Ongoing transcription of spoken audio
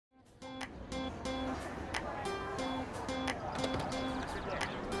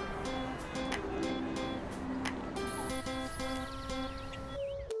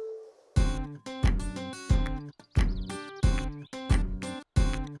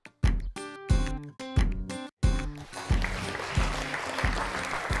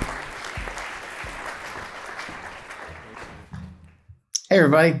Hey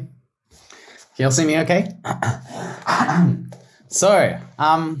everybody, can you all see me okay? So,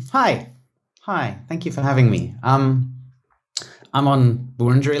 hi, thank you for having me. I'm on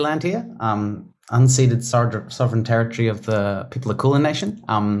Wurundjeri land here, unceded sovereign territory of the people of Kulin Nation.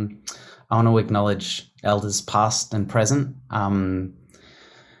 I want to acknowledge elders past and present.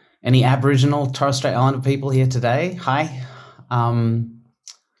 Any Aboriginal Torres Strait Islander people here today, hi.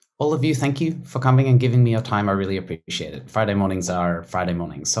 All of you, thank you for coming and giving me your time. I really appreciate it. Friday mornings are Friday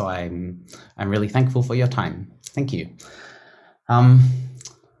mornings, so I'm really thankful for your time. Thank you.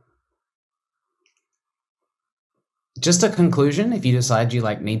 Just a conclusion, if you decide you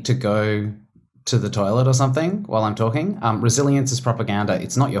need to go to the toilet or something while I'm talking, resilience is propaganda.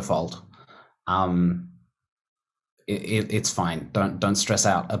 It's not your fault. It's fine. Don't stress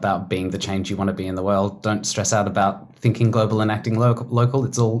out about being the change you want to be in the world. Don't stress out about thinking global and acting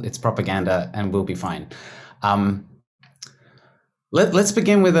local. It's propaganda, and we'll be fine. Let's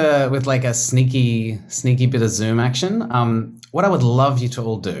begin with a sneaky bit of Zoom action. What I would love you to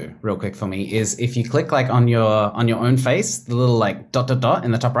all do real quick for me is if you click on your own face, the little dot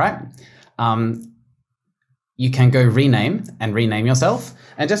in the top right, you can go rename and rename yourself,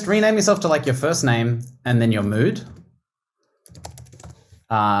 and just rename yourself to your first name and then your mood.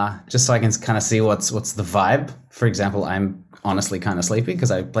 Just so I can kind of see what's the vibe. For example, I'm honestly kind of sleepy because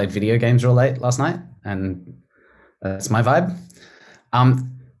I played video games real late last night, and that's my vibe.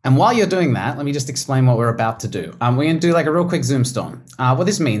 And while you're doing that, let me just explain what we're about to do. We're going to do a real quick Zoom storm. What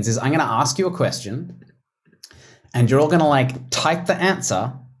this means is I'm going to ask you a question, and you're all going to type the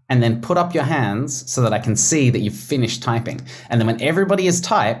answer and then put up your hands so that I can see that you've finished typing. And then when everybody is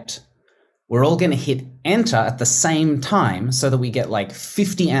typed, we're all going to hit enter at the same time so that we get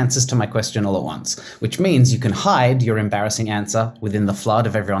 50 answers to my question all at once, which means you can hide your embarrassing answer within the flood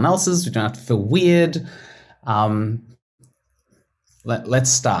of everyone else's. We don't have to feel weird. Let's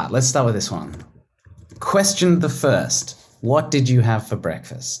start. Let's start with this one. Question the first. What did you have for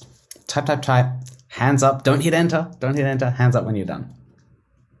breakfast? Type. Hands up. Don't hit enter. Don't hit enter. Hands up when you're done.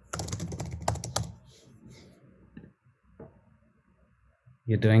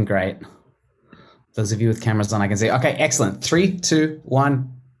 You're doing great. Those of you with cameras on, I can see. Okay, excellent. 3, 2,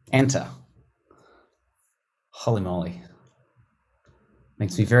 1, enter. Holy moly.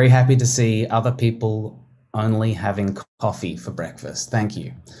 Makes me very happy to see other people only having coffee for breakfast. Thank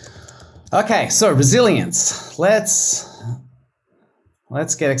you. Okay, so resilience. Let's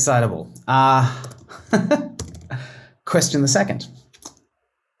get excitable. Question the second.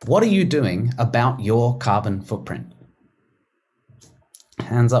 What are you doing about your carbon footprint?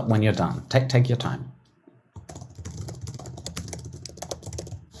 Hands up when you're done. Take your time.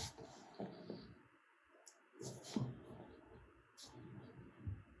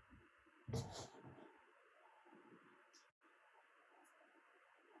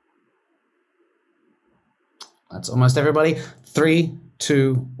 That's almost everybody. 3,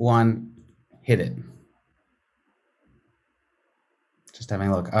 2, 1, hit it. Just having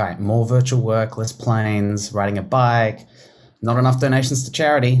a look. All right, more virtual work, less planes, riding a bike, not enough donations to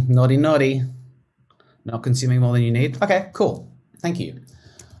charity, naughty. Not consuming more than you need. Okay, cool. Thank you.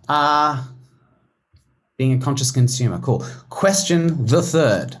 Being a conscious consumer, cool. Question the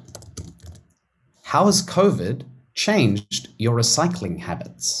third. How has COVID changed your recycling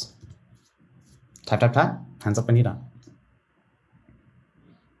habits? Type. Hands up when you're done.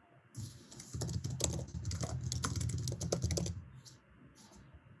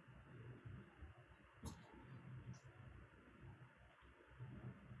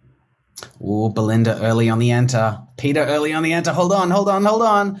 Ooh, Belinda early on the enter. Peter early on the enter. Hold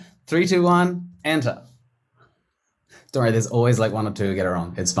on. 3, 2, 1, enter. Don't worry, there's always 1 or 2 who get it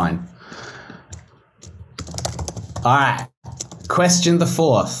wrong. It's fine. All right. Question the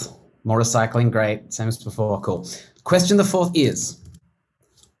fourth. More recycling, great. Same as before, cool. Question the fourth is,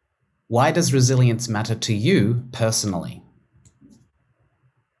 why does resilience matter to you personally?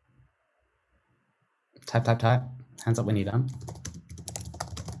 Type. Hands up when you're done.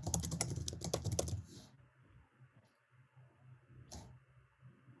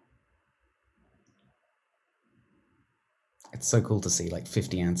 It's so cool to see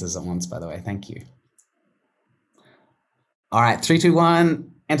 50 answers at once, by the way. Thank you. All right, 3, 2,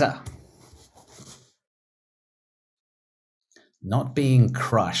 1, enter. Not being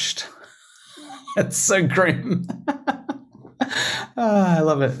crushed. It's so grim. I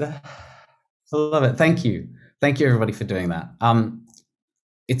love it. Thank you. Thank you, everybody, for doing that.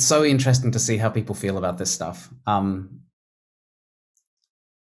 It's so interesting to see how people feel about this stuff.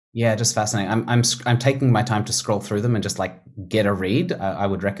 Yeah, just fascinating. I'm taking my time to scroll through them and just get a read. I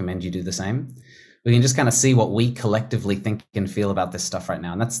would recommend you do the same. we can just kind of see what we collectively think and feel about this stuff right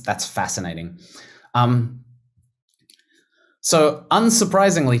now. And that's fascinating. So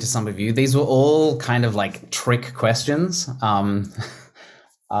unsurprisingly to some of you, these were all kind of like trick questions.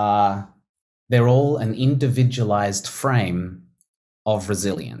 They're all an individualized frame of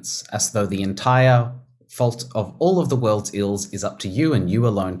resilience, as though the entire fault of all of the world's ills is up to you and you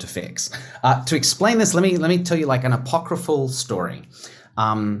alone to fix. To explain this, let me tell you like an apocryphal story.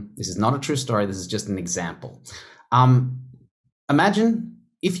 This is not a true story. This is just an example. Imagine,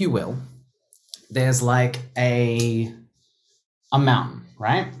 if you will, there's like a mountain,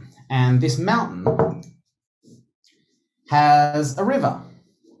 right? And this mountain has a river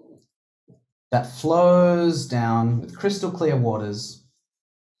that flows down with crystal clear waters.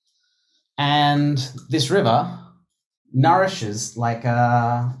 And this river nourishes like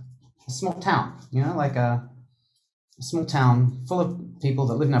a small town, you know, like a small town full of people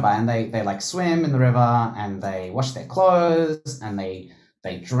that live nearby, and they like swim in the river and they wash their clothes and they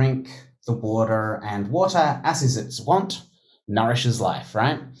drink the water, and water, as is its wont, nourishes life,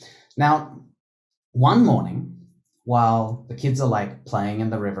 right? Now, one morning, while the kids are like playing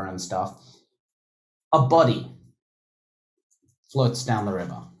in the river and stuff, a body floats down the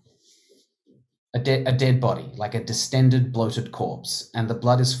river. A dead body, like a distended, bloated corpse, and the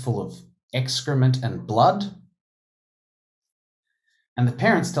blood is full of excrement and blood. And the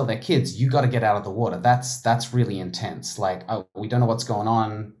parents tell their kids, you got to get out of the water. That's really intense. Like, oh, we don't know what's going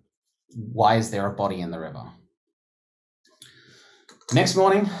on. Why is there a body in the river? Next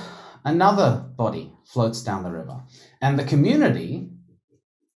morning, another body floats down the river, and the community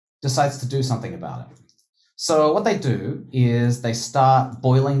decides to do something about it. So what they do is they start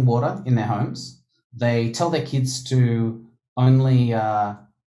boiling water in their homes. They tell their kids to only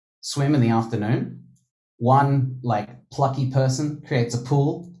swim in the afternoon. One like plucky person creates a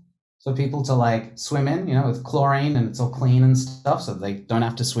pool for people to like swim in, you know, with chlorine, and it's all clean and stuff, so they don't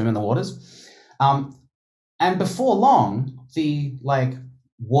have to swim in the waters. And before long, the like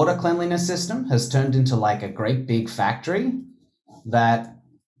water cleanliness system has turned into like a great big factory that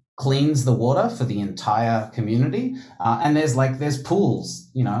cleans the water for the entire community. And there's pools,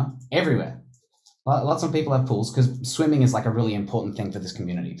 you know, everywhere. Lots of people have pools because swimming is like a really important thing for this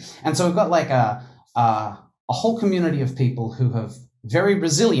community. And so we've got like a whole community of people who have very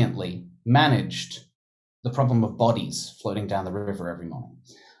resiliently managed the problem of bodies floating down the river every morning.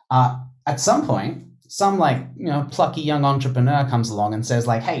 At some point, some like, you know, plucky young entrepreneur comes along and says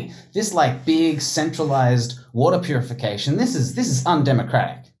like, hey, this like big centralized water purification, this is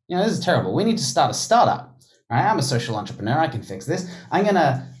undemocratic. You know, this is terrible. We need to start a startup, right? I'm a social entrepreneur. I can fix this. I'm going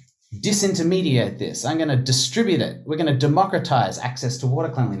to disintermediate this. I'm going to distribute it. We're going to democratize access to water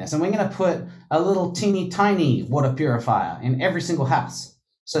cleanliness. And we're going to put a little teeny tiny water purifier in every single house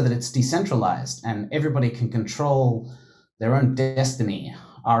so that it's decentralized and everybody can control their own destiny,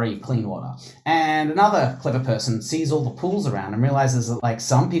 RE clean water. And another clever person sees all the pools around and realizes that like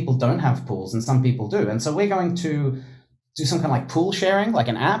some people don't have pools and some people do. And so we're going to do some kind of like pool sharing, like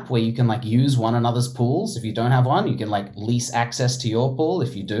an app where you can like use one another's pools. If you don't have one, you can like lease access to your pool.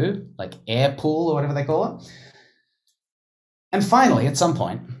 If you do, like air pool or whatever they call it. And finally, at some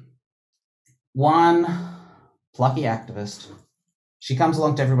point, one plucky activist, she comes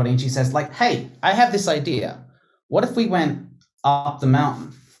along to everybody and she says like, hey, I have this idea. What if we went up the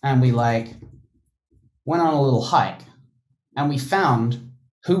mountain and we like went on a little hike and we found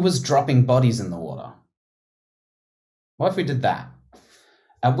who was dropping bodies in the water? What if we did that?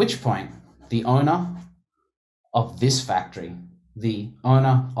 At which point, the owner of this factory, the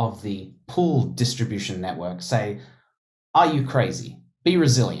owner of the pool distribution network say, are you crazy? Be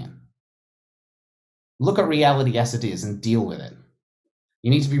resilient. Look at reality as it is and deal with it. You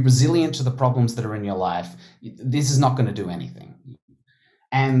need to be resilient to the problems that are in your life. This is not going to do anything.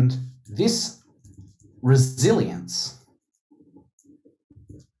 And this resilience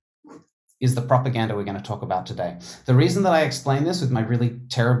is the propaganda we're going to talk about today. The reason that I explain this with my really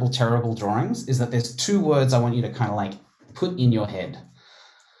terrible, terrible drawings is that there's two words I want you to kind of like put in your head.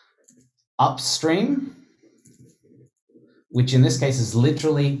 Upstream, which in this case is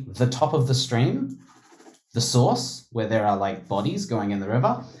literally the top of the stream, the source where there are like bodies going in the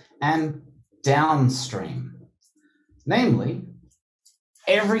river, and downstream, namely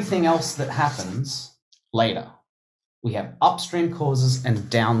everything else that happens later. We have upstream causes and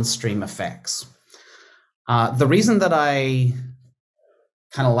downstream effects. The reason that I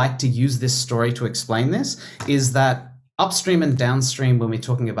kind of like to use this story to explain this is that upstream and downstream, when we're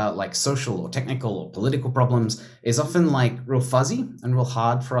talking about like social or technical or political problems, is often like real fuzzy and real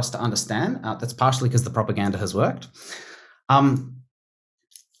hard for us to understand. That's partially because the propaganda has worked.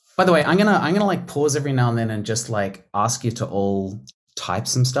 But By the way, I'm gonna like pause every now and then and just like ask you to all type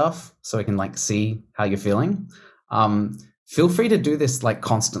some stuff so I can like see how you're feeling. Feel free to do this like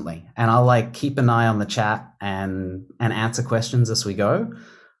constantly, and I'll like keep an eye on the chat and answer questions as we go.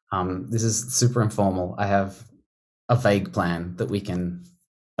 This is super informal. I have a vague plan that we can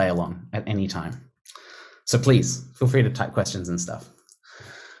bail on at any time. So please feel free to type questions and stuff.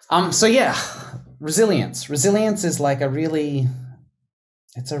 So yeah, resilience. Resilience is like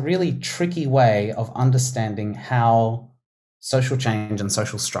it's a really tricky way of understanding how social change and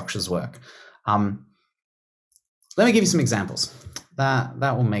social structures work. Let me give you some examples.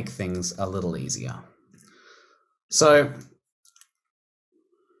 That will make things a little easier. So,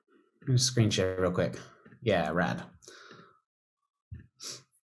 let me just screen share real quick. Yeah, rad.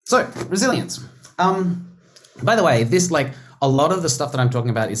 So, resilience. By the way, this like a lot of the stuff that I'm talking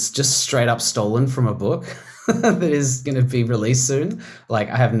about is just straight up stolen from a book that is going to be released soon. Like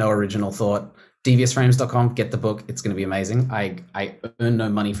I have no original thought. Deviousframes.com, get the book. It's going to be amazing. I earn no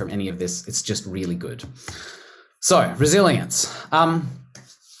money from any of this. It's just really good. So, resilience.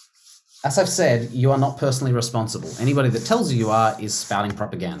 As I've said, you are not personally responsible. Anybody that tells you are is spouting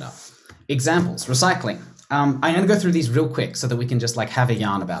propaganda. Examples, recycling. I'm going to go through these real quick so that we can just like have a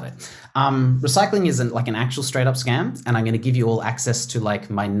yarn about it. Recycling isn't like an actual straight up scam, and I'm going to give you all access to like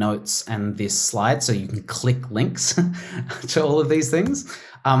my notes and this slide so you can click links to all of these things.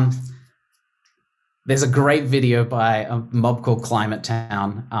 There's a great video by a mob called Climate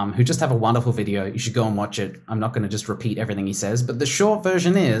Town, who just have a wonderful video. You should go and watch it. I'm not going to just repeat everything he says, but the short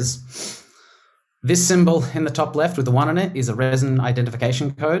version is this symbol in the top left with the 1 on it is a resin identification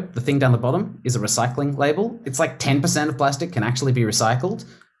code. The thing down the bottom is a recycling label. It's like 10% of plastic can actually be recycled.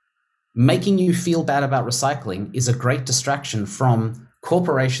 Making you feel bad about recycling is a great distraction from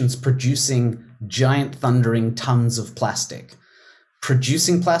corporations producing giant thundering tons of plastic.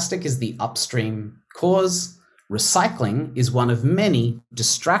 Producing plastic is the upstream cause. Recycling is one of many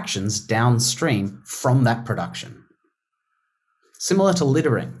distractions downstream from that production. Similar to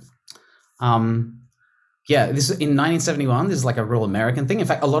littering. Yeah, this in 1971, this is like a real American thing. In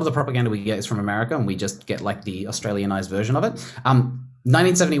fact, a lot of the propaganda we get is from America, and we just get like the Australianized version of it.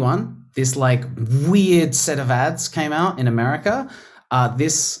 1971, this like weird set of ads came out in America.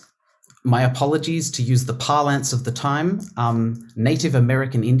 My apologies to use the parlance of the time, Native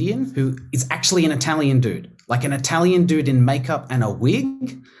American Indian, who is actually an Italian dude, like an Italian dude in makeup and a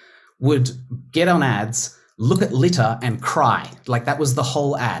wig, would get on ads, look at litter and cry. Like that was the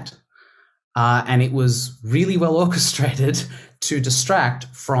whole ad. And it was really well orchestrated to distract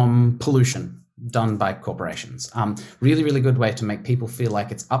from pollution done by corporations. Really, really good way to make people feel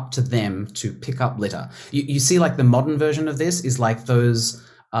like it's up to them to pick up litter. You see like the modern version of this is like those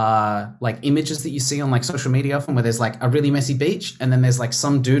like images that you see on like social media often where there's like a really messy beach and then there's like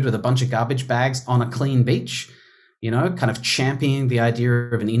some dude with a bunch of garbage bags on a clean beach, you know, kind of championing the idea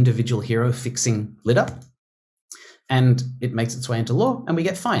of an individual hero fixing litter. And it makes its way into law and we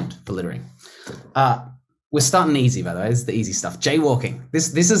get fined for littering. We're starting easy, by the way. This is the easy stuff. Jaywalking.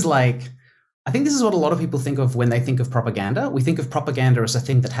 This is like, I think this is what a lot of people think of when they think of propaganda. We think of propaganda as a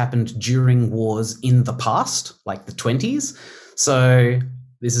thing that happened during wars in the past, like the 20s. So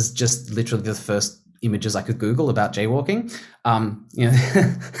this is just literally the first images I could Google about jaywalking. You know,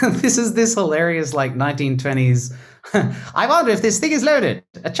 this is this hilarious like 1920s. I wonder if this thing is loaded.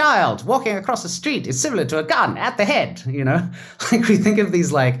 A child walking across the street is similar to a gun at the head. You know, like we think of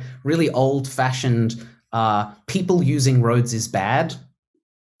these like really old-fashioned people using roads is bad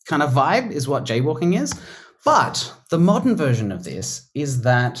kind of vibe is what jaywalking is. But the modern version of this is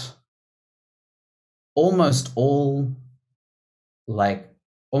that almost all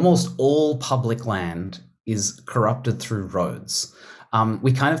public land is corrupted through roads.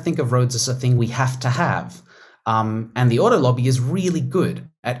 We kind of think of roads as a thing we have to have. And the auto lobby is really good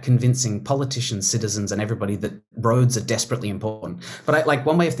at convincing politicians, citizens, and everybody that roads are desperately important. But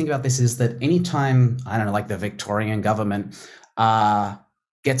one way of thinking about this is that anytime, I don't know, like the Victorian government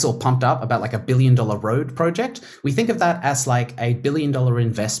gets all pumped up about like $1 billion road project, we think of that as like a $1 billion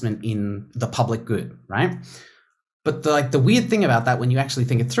investment in the public good, right? But the weird thing about that when you actually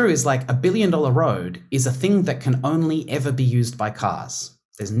think it through is like $1 billion road is a thing that can only ever be used by cars.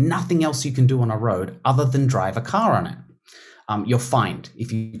 There's nothing else you can do on a road other than drive a car on it. You're fined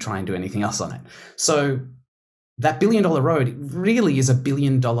if you try and do anything else on it. So that $1 billion road really is a $1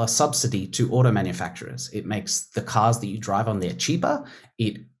 billion subsidy to auto manufacturers. It makes the cars that you drive on there cheaper.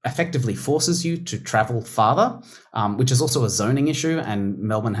 It effectively forces you to travel farther, which is also a zoning issue. And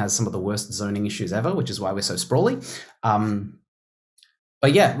Melbourne has some of the worst zoning issues ever, which is why we're so sprawly.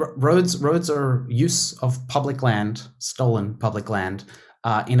 But yeah, roads are use of public land, stolen public land,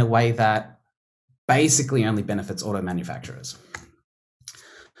 in a way that basically only benefits auto manufacturers.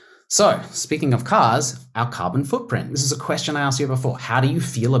 So, speaking of cars, our carbon footprint. This is a question I asked you before. How do you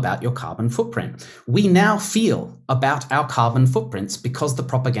feel about your carbon footprint? We now feel about our carbon footprints because the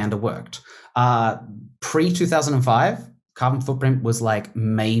propaganda worked. Pre-2005, carbon footprint was like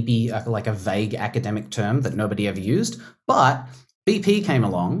maybe like a vague academic term that nobody ever used, but BP came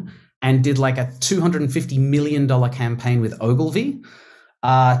along and did like a $250 million campaign with Ogilvy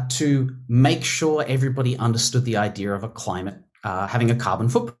to make sure everybody understood the idea of a climate having a carbon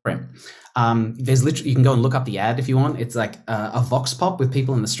footprint. There's literally, you can go and look up the ad if you want. It's like a vox pop with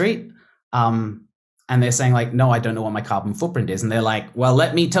people in the street. And they're saying like, no, I don't know what my carbon footprint is. And they're like, well,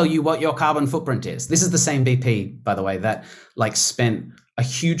 let me tell you what your carbon footprint is. This is the same BP, by the way, that like spent a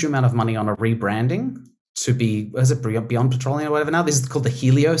huge amount of money on a rebranding to be, is it Beyond Petroleum or whatever now? This is called the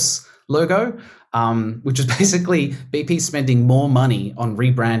Helios logo, which is basically BP spending more money on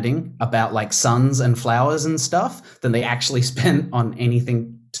rebranding about like suns and flowers and stuff than they actually spent on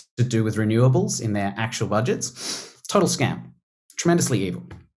anything to do with renewables in their actual budgets. Total scam, tremendously evil.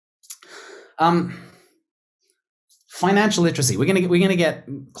 Financial literacy. We're gonna get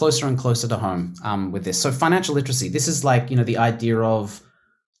closer and closer to home with this. So financial literacy. This is like, you know, the idea of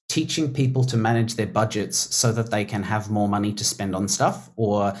teaching people to manage their budgets so that they can have more money to spend on stuff,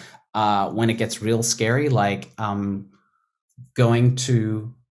 or when it gets real scary, like going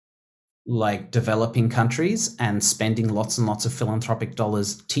to like developing countries and spending lots and lots of philanthropic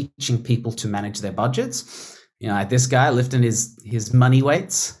dollars teaching people to manage their budgets. You know, this guy lifting his money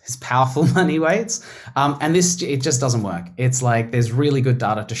weights, his powerful money weights. And it just doesn't work. It's like, there's really good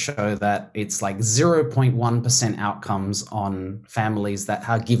data to show that it's like 0.1% outcomes on families that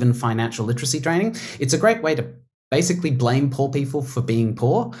are given financial literacy training. It's a great way to basically blame poor people for being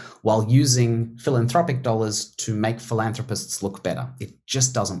poor while using philanthropic dollars to make philanthropists look better. It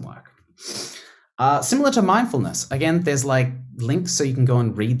just doesn't work. Similar to mindfulness. Again, there's like links so you can go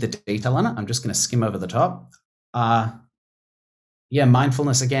and read the detail on it. I'm just going to skim over the top. Yeah,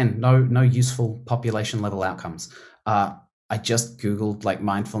 mindfulness, again, no useful population level outcomes. I just Googled like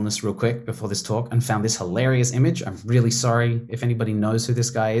mindfulness real quick before this talk and found this hilarious image. I'm really sorry if anybody knows who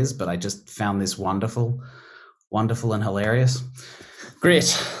this guy is, but I just found this wonderful and hilarious.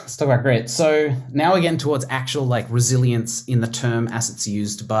 Grit. Let's talk about grit. So now again towards actual like resilience in the term as it's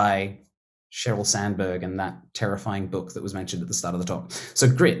used by Sheryl Sandberg and that terrifying book that was mentioned at the start of the talk. So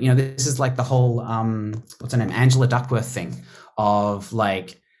grit, you know, this is like the whole, what's her name? Angela Duckworth thing of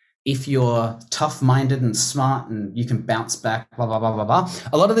like, if you're tough-minded and smart and you can bounce back, blah, blah, blah, blah, blah.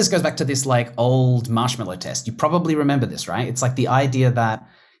 A lot of this goes back to this like old marshmallow test. You probably remember this, right? It's like the idea that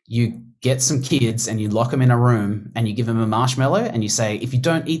you get some kids and you lock them in a room and you give them a marshmallow and you say, if you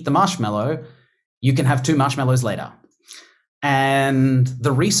don't eat the marshmallow, you can have 2 marshmallows later. And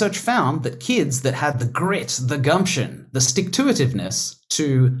the research found that kids that had the grit, the gumption, the stick-to-itiveness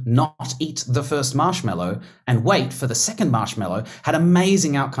to not eat the first marshmallow and wait for the second marshmallow had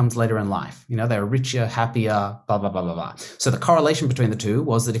amazing outcomes later in life. You know, they were richer, happier, blah, blah, blah, blah, blah. So the correlation between the two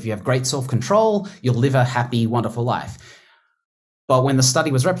was that if you have great self-control, you'll live a happy, wonderful life. But when the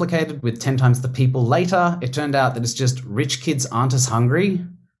study was replicated with 10 times the people later, it turned out that it's just rich kids aren't as hungry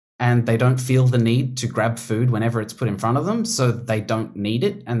and they don't feel the need to grab food whenever it's put in front of them, so they don't need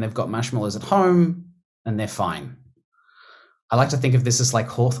it, and they've got marshmallows at home, and they're fine. I like to think of this as like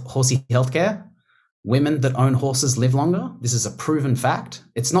horsey healthcare. Women that own horses live longer. This is a proven fact.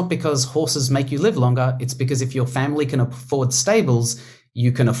 It's not because horses make you live longer, it's because if your family can afford stables,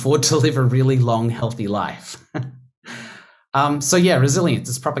 you can afford to live a really long, healthy life. So yeah, resilience,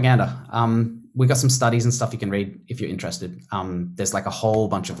 it's propaganda. We got some studies and stuff you can read if you're interested. There's like a whole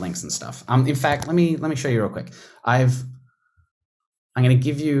bunch of links and stuff. In fact, let me show you real quick. I'm going to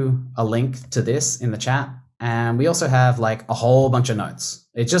give you a link to this in the chat, and we also have like a whole bunch of notes.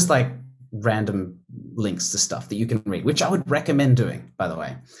 It's just like random links to stuff that you can read, which I would recommend doing, by the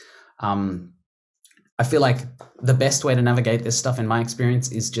way. I feel like the best way to navigate this stuff in my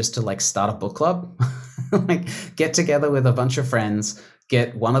experience is just to like start a book club, like get together with a bunch of friends,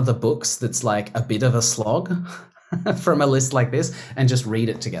 get one of the books that's like a bit of a slog from a list like this and just read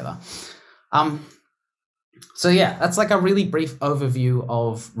it together. So yeah, that's like a really brief overview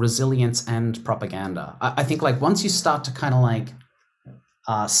of resilience and propaganda. I think like once you start to kind of like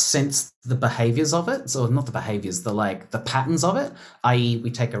sense the behaviors of it, so not the behaviors, the patterns of it, i.e.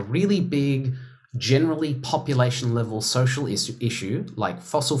 we take a really big, generally population level social issue like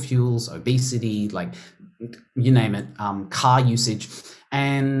fossil fuels, obesity, like you name it, car usage,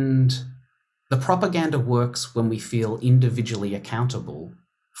 and the propaganda works when we feel individually accountable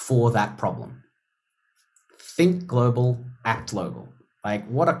for that problem. Think global, act local. Like,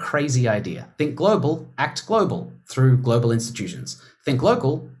 what a crazy idea. Think global, act global through global institutions. Think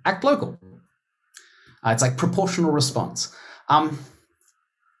local, act local. It's like proportional response. Let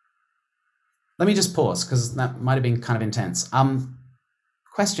me just pause because that might have been kind of intense.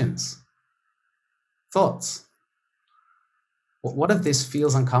 Questions? Thoughts? What if this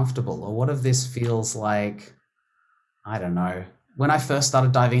feels uncomfortable? Or what if this feels like, I don't know. When I first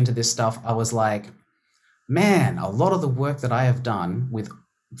started diving into this stuff, I was like, man, a lot of the work that I have done with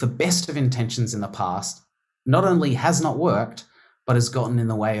the best of intentions in the past not only has not worked, but has gotten in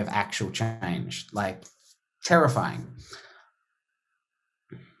the way of actual change. Like, terrifying.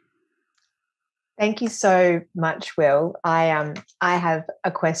 Thank you so much, Will. I have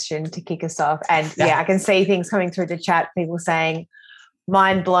a question to kick us off. And yeah, I can see things coming through the chat, people saying,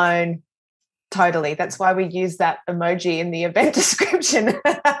 mind blown. Totally. That's why we use that emoji in the event description.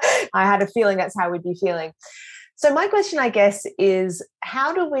 I had a feeling that's how we'd be feeling. So my question, I guess, is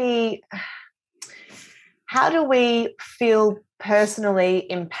how do we feel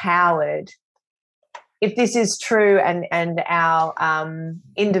personally empowered if this is true and our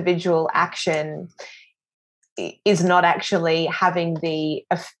individual action is not actually having the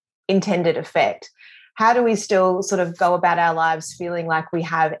intended effect? How do we still sort of go about our lives feeling like we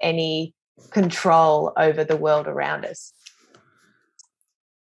have any control over the world around us?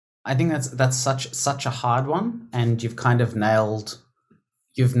 I think that's such a hard one, and you've kind of nailed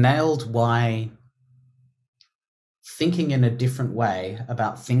why thinking in a different way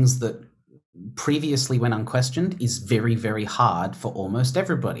about things that previously went unquestioned is very, very hard for almost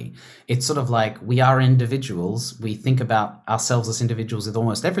everybody. It's sort of like we are individuals. We think about ourselves as individuals with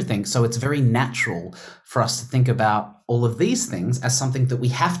almost everything. So it's very natural for us to think about all of these things as something that we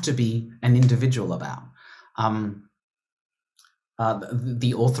have to be an individual about.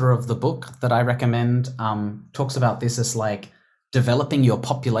 The author of the book that I recommend talks about this as like developing your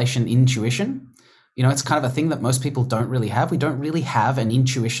population intuition. You know, it's kind of a thing that most people don't really have. We don't really have an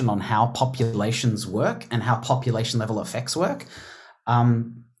intuition on how populations work and how population level effects work.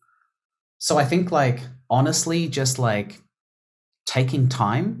 So I think, like, honestly, just like taking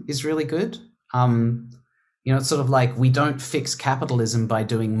time is really good. You know, it's sort of like we don't fix capitalism by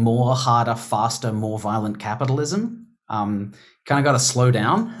doing more, harder, faster, more violent capitalism. Kind of got to slow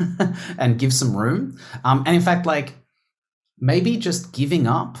down and give some room. And in fact, like, maybe just giving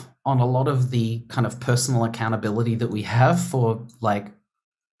up on a lot of the kind of personal accountability that we have for like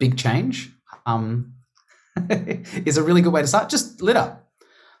big change is a really good way to start. Just litter.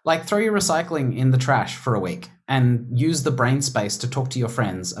 Like, throw your recycling in the trash for a week and use the brain space to talk to your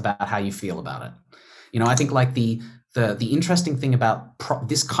friends about how you feel about it. You know, I think like the interesting thing about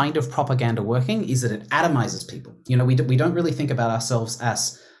this kind of propaganda working is that it atomizes people. You know, we don't really think about ourselves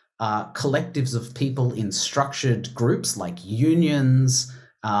as collectives of people in structured groups like unions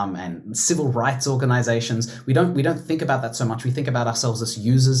and civil rights organizations. We don't think about that so much. We think about ourselves as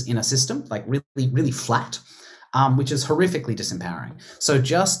users in a system, like really, really flat, which is horrifically disempowering. So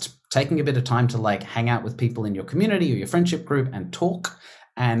just taking a bit of time to like hang out with people in your community or your friendship group and talk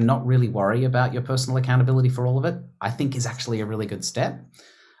and not really worry about your personal accountability for all of it, I think is actually a really good step.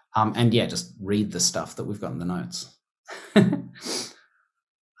 And yeah, just read the stuff that we've got in the notes.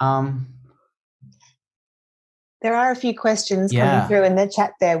 There are a few questions coming through in the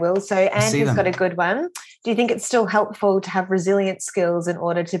chat there, Will. So Andrew's got a good one. Do you think it's still helpful to have resilient skills in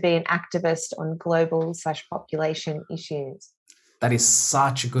order to be an activist on global/population issues? That is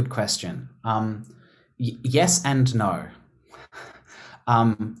such a good question. Yes and no.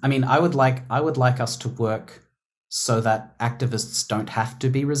 I mean, I would like us to work so that activists don't have to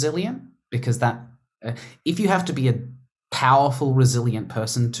be resilient, because that if you have to be a powerful, resilient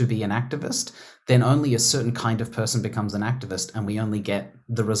person to be an activist, then only a certain kind of person becomes an activist, and we only get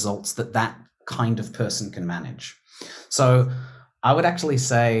the results that that kind of person can manage. So I would actually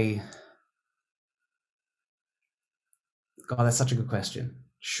say, God, that's such a good question.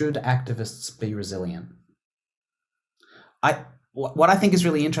 Should activists be resilient? What I think is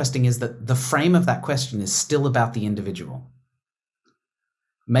really interesting is that the frame of that question is still about the individual.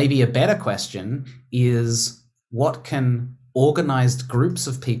 Maybe a better question is, what can organized groups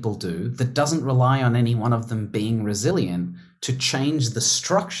of people do that doesn't rely on any one of them being resilient to change the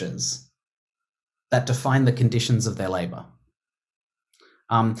structures that define the conditions of their labor?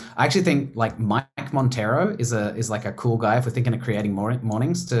 I actually think like Mike Montero is like a cool guy if we're thinking of creating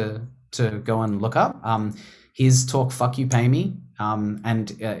mornings to go and look up. His talk, Fuck You, Pay Me, and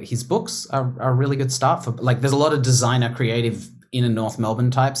his books are a really good start for, like, there's a lot of designer, creative, inner North Melbourne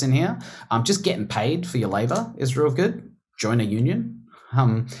types in here. Just getting paid for your labor is real good. Join a union.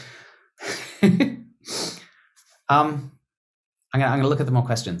 I'm gonna look at the more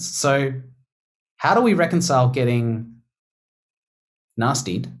questions. So how do we reconcile getting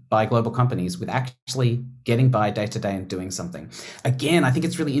nastied by global companies with actually getting by day to day and doing something? Again, I think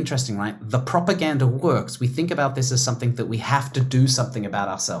it's really interesting, right? The propaganda works. We think about this as something that we have to do something about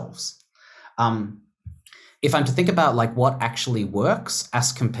ourselves. If I'm to think about like what actually works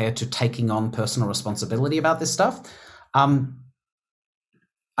as compared to taking on personal responsibility about this stuff,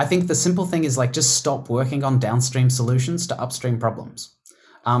 I think the simple thing is like just stop working on downstream solutions to upstream problems.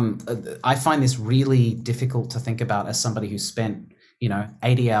 I find this really difficult to think about as somebody who spent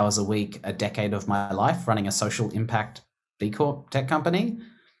 80 hours a week, a decade of my life running a social impact B Corp tech company.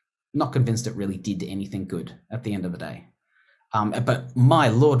 Not convinced it really did anything good at the end of the day. But my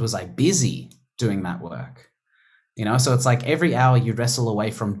Lord, was I busy doing that work. So it's like every hour you wrestle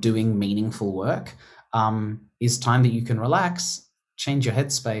away from doing meaningful work is time that you can relax, change your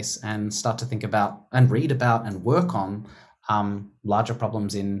headspace, and start to think about and read about and work on larger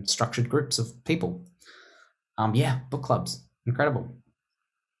problems in structured groups of people. Book clubs. Incredible.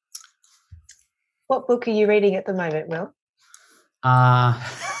 What book are you reading at the moment, Will?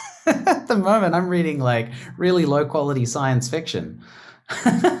 At the moment, I'm reading like really low quality science fiction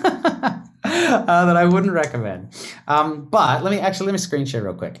that I wouldn't recommend. But let me screen share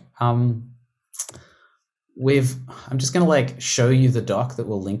real quick. I'm just going to like show you the doc that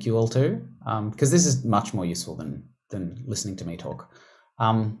we'll link you all to, because this is much more useful than listening to me talk.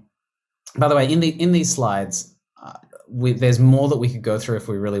 By the way, in these slides, there's more that we could go through if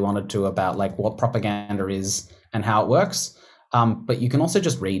we really wanted to about like what propaganda is and how it works. But you can also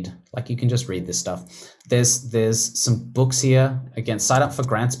just read, you can just read this stuff. There's some books here. Again, sign up for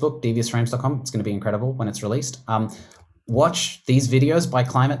Grant's book, deviousframes.com. It's going to be incredible when it's released. Watch these videos by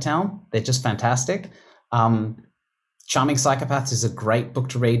Climate Town. They're just fantastic. Charming Psychopaths is a great book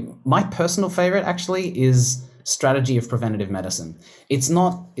to read. My personal favorite actually is Strategy of Preventative Medicine. It's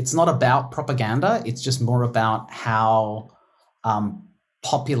not about propaganda. It's just more about how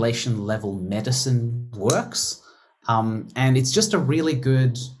population level medicine works. And it's just a really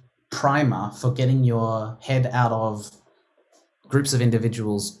good primer for getting your head out of groups of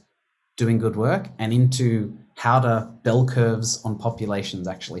individuals doing good work and into how the bell curves on populations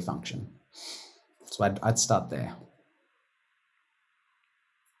actually function. So I'd start there.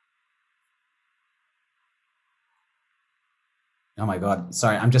 Oh my God,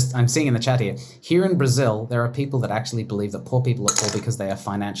 sorry, I'm seeing in the chat here. Here in Brazil, there are people that actually believe that poor people are poor because they are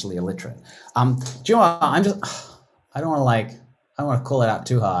financially illiterate. Do you know what, I don't want to call it out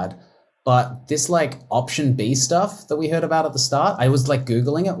too hard, but this like option B stuff that we heard about at the start, I was like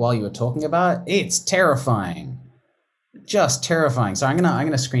Googling it while you were talking about it. It's terrifying, just terrifying. So I'm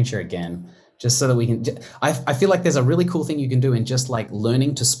gonna screen share again, just so that we can, I feel like there's a really cool thing you can do in just like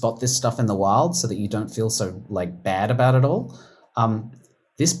learning to spot this stuff in the wild so that you don't feel so like bad about it all.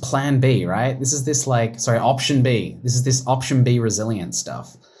 This plan B, right? Option B. This is this option B resilience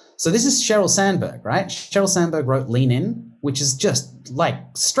stuff. So this is Sheryl Sandberg, right? Sheryl Sandberg wrote Lean In, which is just like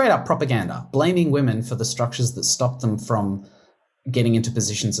straight up propaganda, blaming women for the structures that stop them from getting into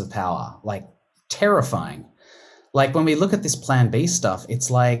positions of power. Like terrifying. Like when we look at this plan B stuff,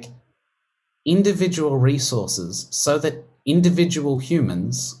 it's like individual resources so that individual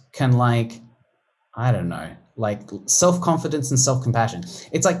humans can self-confidence and self-compassion.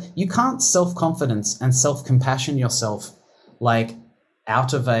 It's like you can't self-confidence and self-compassion yourself like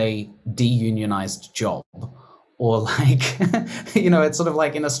out of a deunionized job or like, it's sort of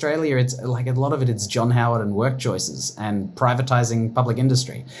like in Australia, it's like a lot of it's John Howard and work choices and privatizing public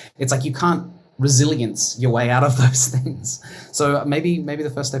industry. It's like you can't resilience your way out of those things. So maybe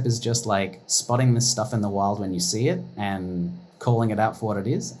the first step is just like spotting this stuff in the wild when you see it and calling it out for what it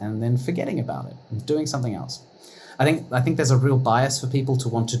is and then forgetting about it and doing something else. I think there's a real bias for people to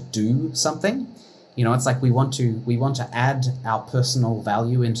want to do something. It's like we want to add our personal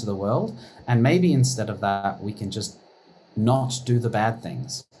value into the world, and maybe instead of that we can just not do the bad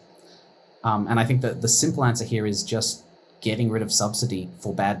things. And I think that the simple answer here is just getting rid of subsidy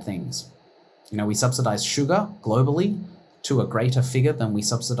for bad things. We subsidize sugar globally to a greater figure than we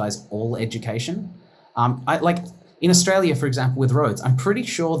subsidize all education. In Australia, for example, with roads, I'm pretty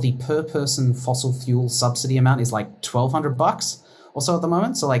sure the per person fossil fuel subsidy amount is like $1,200 or so at the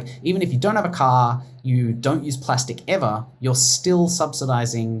moment. So like, even if you don't have a car, you don't use plastic ever, you're still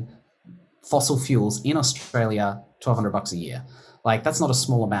subsidizing fossil fuels in Australia, $1,200 a year. Like that's not a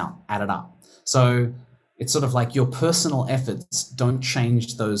small amount added up. So it's sort of like your personal efforts don't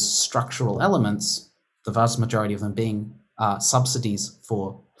change those structural elements, the vast majority of them being subsidies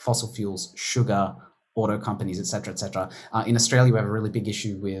for fossil fuels, sugar, auto companies, et cetera, et cetera. In Australia, we have a really big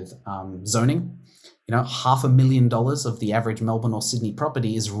issue with zoning. You know, $500,000 of the average Melbourne or Sydney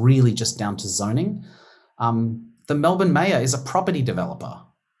property is really just down to zoning. The Melbourne mayor is a property developer.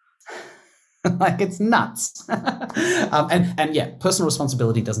 Like, it's nuts. And yeah, personal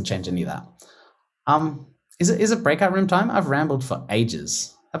responsibility doesn't change any of that. Is it breakout room time? I've rambled for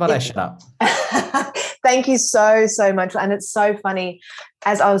ages. How about I shut up? Thank you so much. And it's so funny,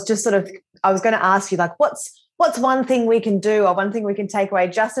 as I was going to ask you, like, what's one thing we can do or one thing we can take away,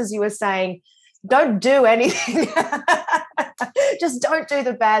 just as you were saying, don't do anything. Just don't do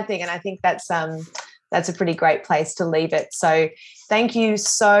the bad thing. And I think that's a pretty great place to leave it. So thank you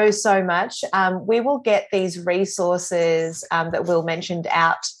so much. We will get these resources that Will mentioned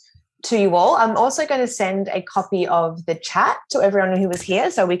out to you all. I'm also going to send a copy of the chat to everyone who was here,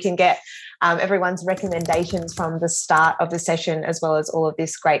 so we can get everyone's recommendations from the start of the session, as well as all of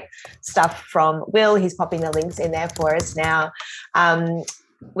this great stuff from Will. He's popping the links in there for us now.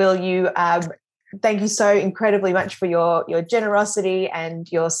 Will, you thank you so incredibly much for your generosity and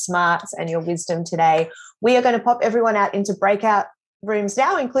your smarts and your wisdom today. We are going to pop everyone out into breakout rooms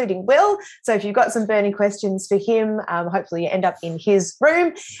now, including Will. So if you've got some burning questions for him, hopefully you end up in his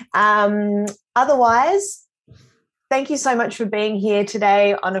room. Otherwise, thank you so much for being here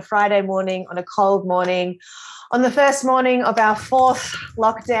today on a Friday morning, on a cold morning, on the first morning of our 4th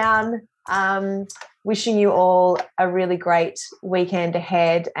lockdown. Wishing you all a really great weekend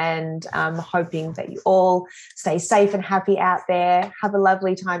ahead, and hoping that you all stay safe and happy out there. Have a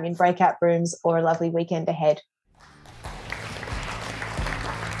lovely time in breakout rooms, or a lovely weekend ahead.